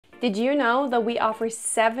Did you know that we offer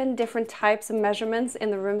 7 different types of measurements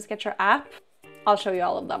in the RoomSketcher app? I'll show you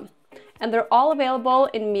all of them. And they're all available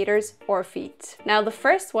in meters or feet. Now, the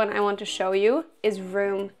first one I want to show you is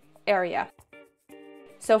room area.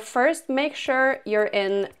 So first, make sure you're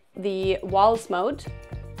in the walls mode.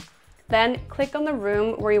 Then click on the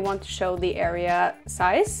room where you want to show the area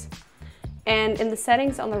size. And in the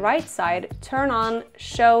settings on the right side, turn on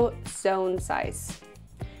Show Zone Size.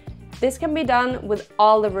 This can be done with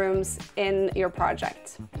all the rooms in your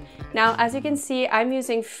project. Now, as you can see, I'm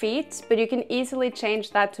using feet, but you can easily change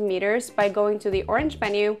that to meters by going to the orange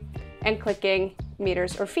menu and clicking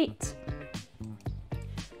meters or feet.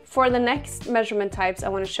 For the next measurement types I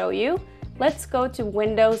want to show you, let's go to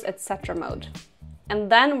Windows, etc. mode.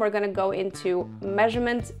 And then we're going to go into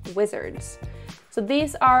measurement wizards. So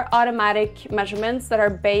these are automatic measurements that are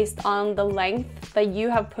based on the length that you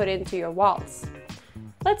have put into your walls.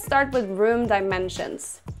 Let's start with room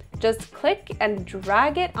dimensions. Just click and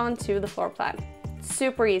drag it onto the floor plan.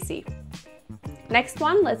 Super easy. Next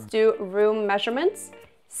one, let's do room measurements.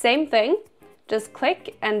 Same thing, just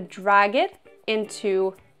click and drag it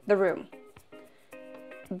into the room.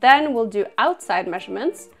 Then we'll do outside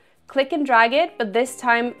measurements. Click and drag it, but this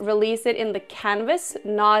time release it in the canvas,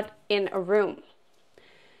 not in a room.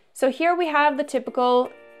 So here we have the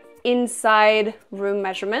typical inside room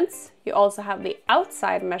measurements. You also have the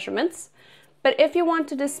outside measurements. But if you want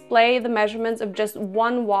to display the measurements of just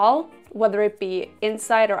one wall, whether it be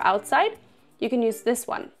inside or outside, you can use this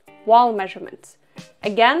one, wall measurements.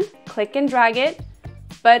 Again, click and drag it,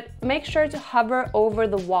 but make sure to hover over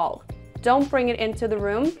the wall. Don't bring it into the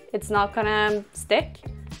room, it's not gonna stick.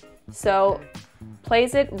 So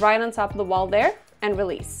place it right on top of the wall there and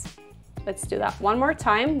release. Let's do that one more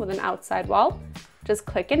time with an outside wall. Just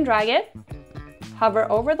click and drag it, hover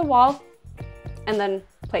over the wall, and then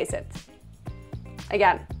place it.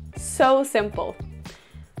 Again, so simple.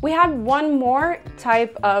 We have one more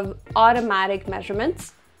type of automatic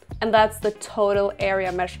measurements, and that's the total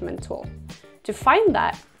area measurement tool. To find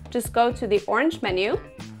that, just go to the orange menu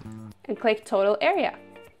and click total area.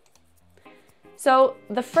 So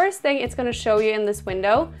the first thing it's going to show you in this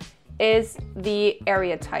window is the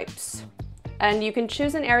area types. And you can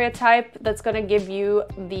choose an area type that's going to give you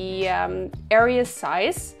the area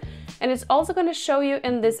size. And it's also going to show you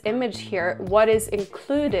in this image here what is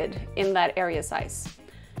included in that area size.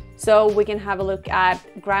 So we can have a look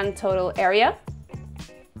at grand total area.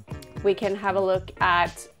 We can have a look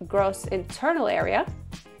at gross internal area.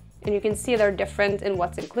 And you can see they're different in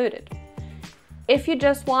what's included. If you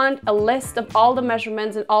just want a list of all the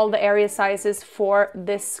measurements and all the area sizes for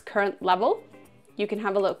this current level, you can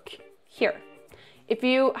have a look here. If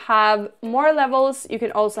you have more levels, you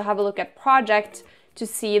can also have a look at project to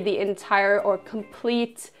see the entire or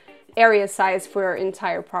complete area size for your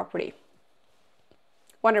entire property.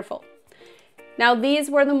 Wonderful. Now these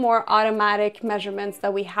were the more automatic measurements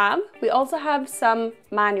that we have. We also have some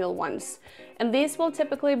manual ones, and these will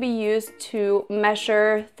typically be used to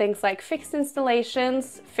measure things like fixed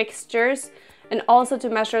installations, fixtures, and also to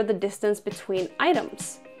measure the distance between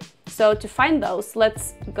items. So to find those,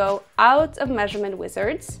 let's go out of measurement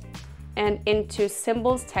wizards and into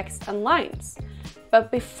symbols, text, and lines. But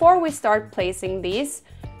before we start placing these,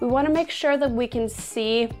 we want to make sure that we can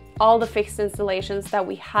see all the fixed installations that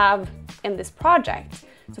we have in this project.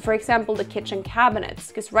 So for example, the kitchen cabinets,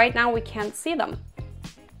 because right now we can't see them.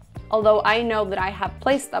 Although I know that I have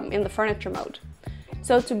placed them in the furniture mode.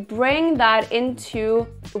 So to bring that into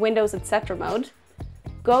Windows, etc. mode,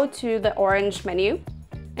 go to the orange menu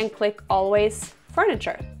and click Always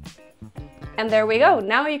Furniture. And there we go.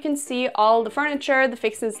 Now you can see all the furniture, the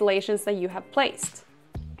fixed installations that you have placed.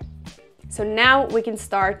 So now we can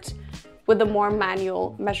start with the more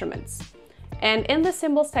manual measurements. And in the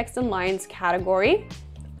symbols, text, and lines category,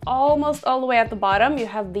 almost all the way at the bottom, you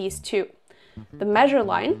have these two, the measure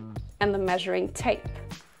line and the measuring tape.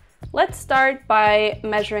 Let's start by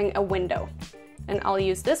measuring a window. And I'll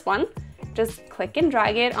use this one. Just click and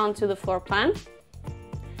drag it onto the floor plan.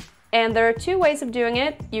 And there are 2 ways of doing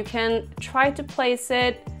it. You can try to place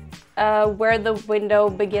it where the window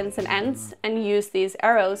begins and ends and use these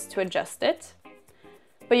arrows to adjust it.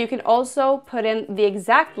 But you can also put in the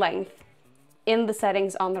exact length in the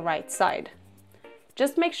settings on the right side.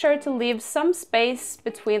 Just make sure to leave some space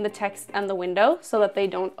between the text and the window so that they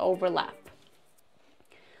don't overlap.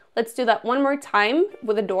 Let's do that one more time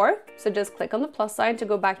with a door. So just click on the plus sign to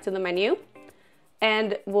go back to the menu.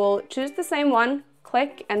 And we'll choose the same one,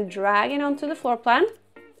 click and drag it onto the floor plan.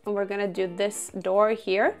 And we're gonna do this door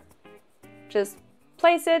here. Just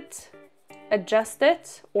place it, adjust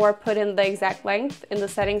it, or put in the exact length in the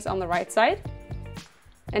settings on the right side.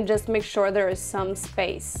 and just make sure there is some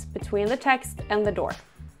space between the text and the door.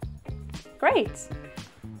 Great.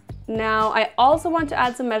 Now I also want to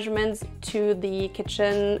add some measurements to the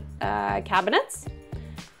kitchen cabinets,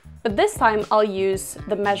 but this time I'll use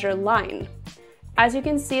the measure line. As you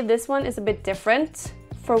can see, this one is a bit different.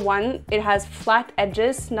 For one, it has flat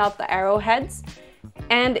edges, not the arrowheads,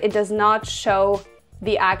 and it does not show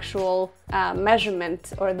the actual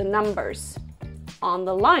measurement or the numbers on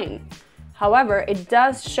the line. However, it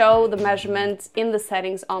does show the measurements in the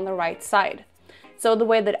settings on the right side. So the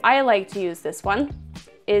way that I like to use this one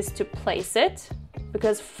is to place it,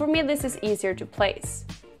 because for me this is easier to place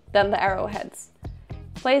than the arrowheads.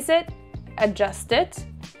 Place it, adjust it,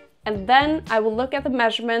 and then I will look at the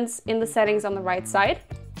measurements in the settings on the right side,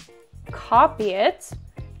 copy it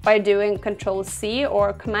by doing Ctrl+C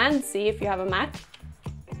or Command+C if you have a Mac.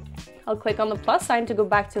 I'll click on the plus sign to go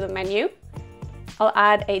back to the menu. I'll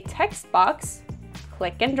add a text box,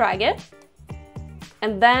 click and drag it,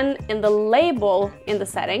 and then in the label in the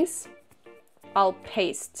settings, I'll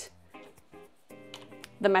paste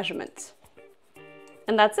the measurement.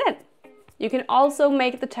 And that's it. You can also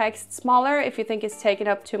make the text smaller if you think it's taking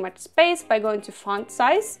up too much space by going to font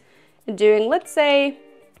size and doing, let's say,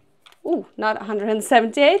 not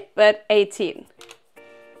 178, but 18.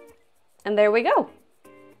 And there we go.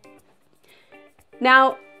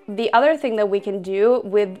 Now, the other thing that we can do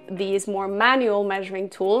with these more manual measuring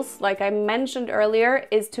tools, like I mentioned earlier,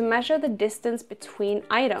 is to measure the distance between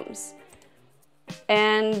items.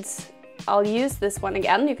 And I'll use this one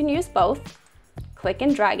again. You can use both. Click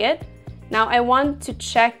and drag it. Now I want to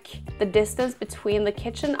check the distance between the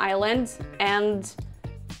kitchen island and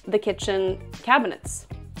the kitchen cabinets,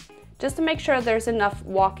 just to make sure there's enough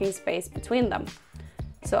walking space between them.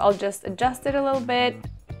 So I'll just adjust it a little bit,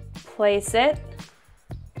 place it,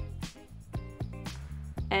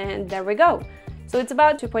 and there we go. So it's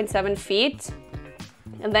about 2.7 feet.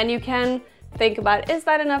 And then you can think about, is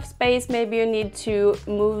that enough space? Maybe you need to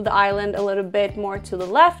move the island a little bit more to the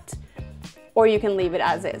left, or you can leave it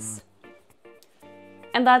as is.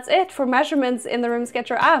 And that's it for measurements in the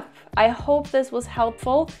RoomSketcher app. I hope this was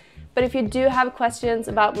helpful, but if you do have questions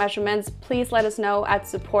about measurements, please let us know at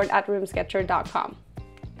support@roomsketcher.com.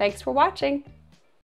 Thanks for watching.